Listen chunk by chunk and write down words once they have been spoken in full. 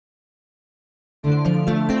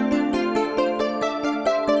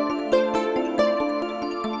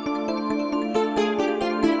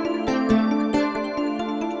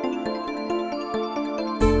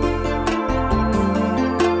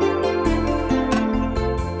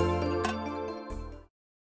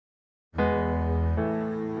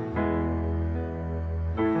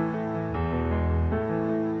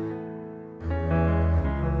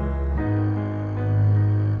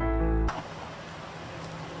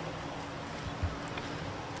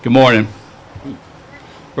Good morning.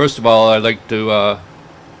 First of all, I'd like to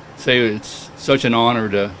say it's such an honor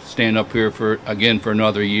to stand up here for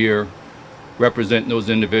another year, representing those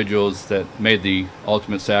individuals that made the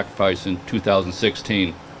ultimate sacrifice in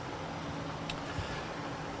 2016.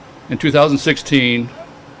 In 2016,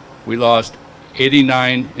 we lost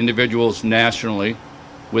 89 individuals nationally,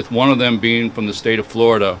 with one of them being from the state of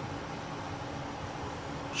Florida,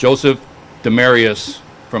 Joseph Demarius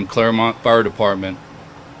from Claremont Fire Department.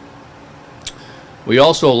 We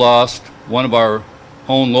also lost one of our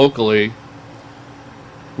own locally,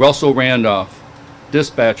 Russell Randolph,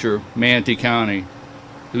 dispatcher, Manatee County,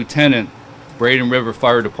 Lieutenant, Braden River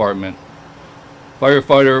Fire Department,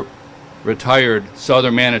 firefighter, retired,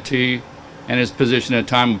 Southern Manatee, and his position at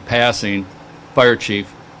time of passing, Fire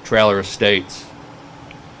Chief, Traylor Estates.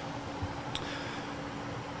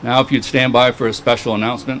 Now if you'd stand by for a special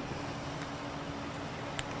announcement.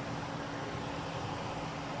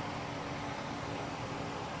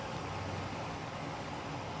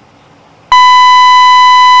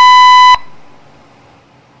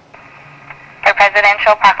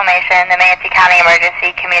 Presidential proclamation, the Manatee County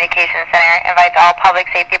Emergency Communications Center invites all public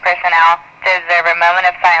safety personnel to observe a moment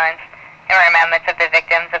of silence in remembrance of the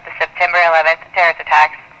victims of the September 11th terrorist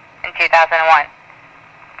attacks in 2001.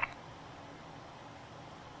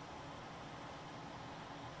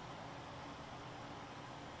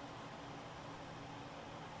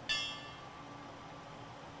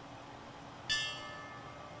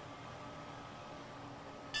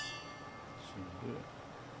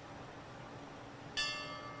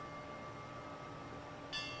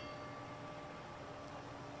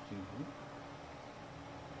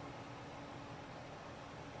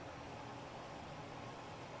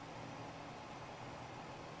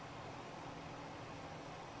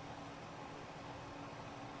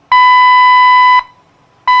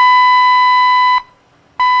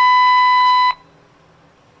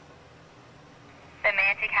 The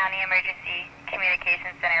Manatee County Emergency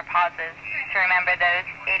Communications Center pauses to remember those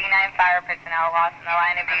 89 fire personnel lost in the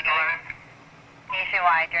line of duty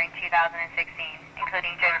nationwide during 2016,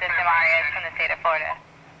 including Joseph Demarius from the state of Florida.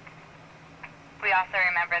 We also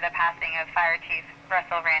remember the passing of Fire Chief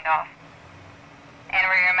Russell Randolph. And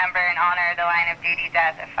we remember and honor the line of duty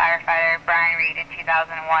death of firefighter Brian Reed in 2001.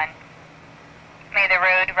 May the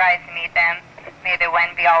road rise to meet them, may the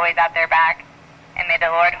wind be always at their back, and may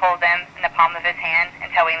the Lord hold them in the palm of his hand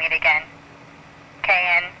until we meet again.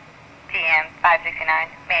 KNTM 569,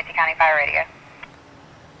 Manatee County Fire Radio.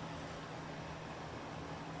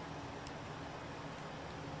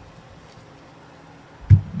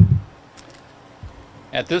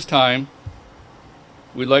 At this time,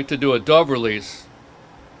 we'd like to do a dove release.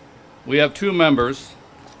 We have two members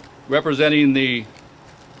representing the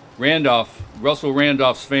Russell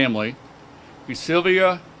Randolph's family,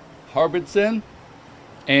 Sylvia Harbidson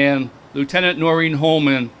and Lieutenant Noreen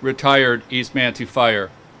Holman, retired, East Manatee Fire.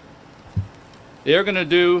 They're going to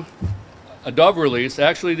do a dove release.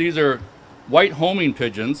 Actually, these are white homing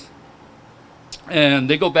pigeons, and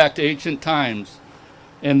they go back to ancient times.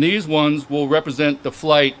 And these ones will represent the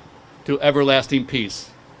flight to everlasting peace.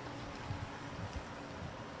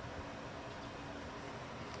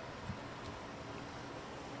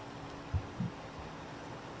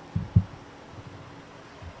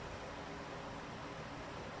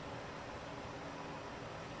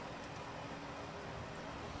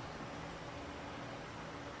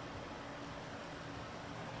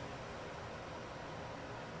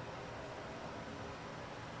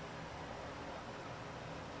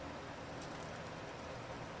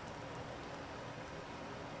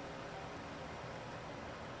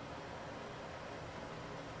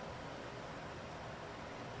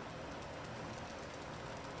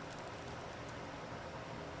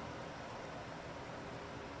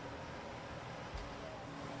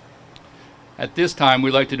 At this time,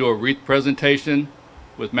 we'd like to do a wreath presentation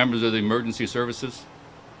with members of the emergency services.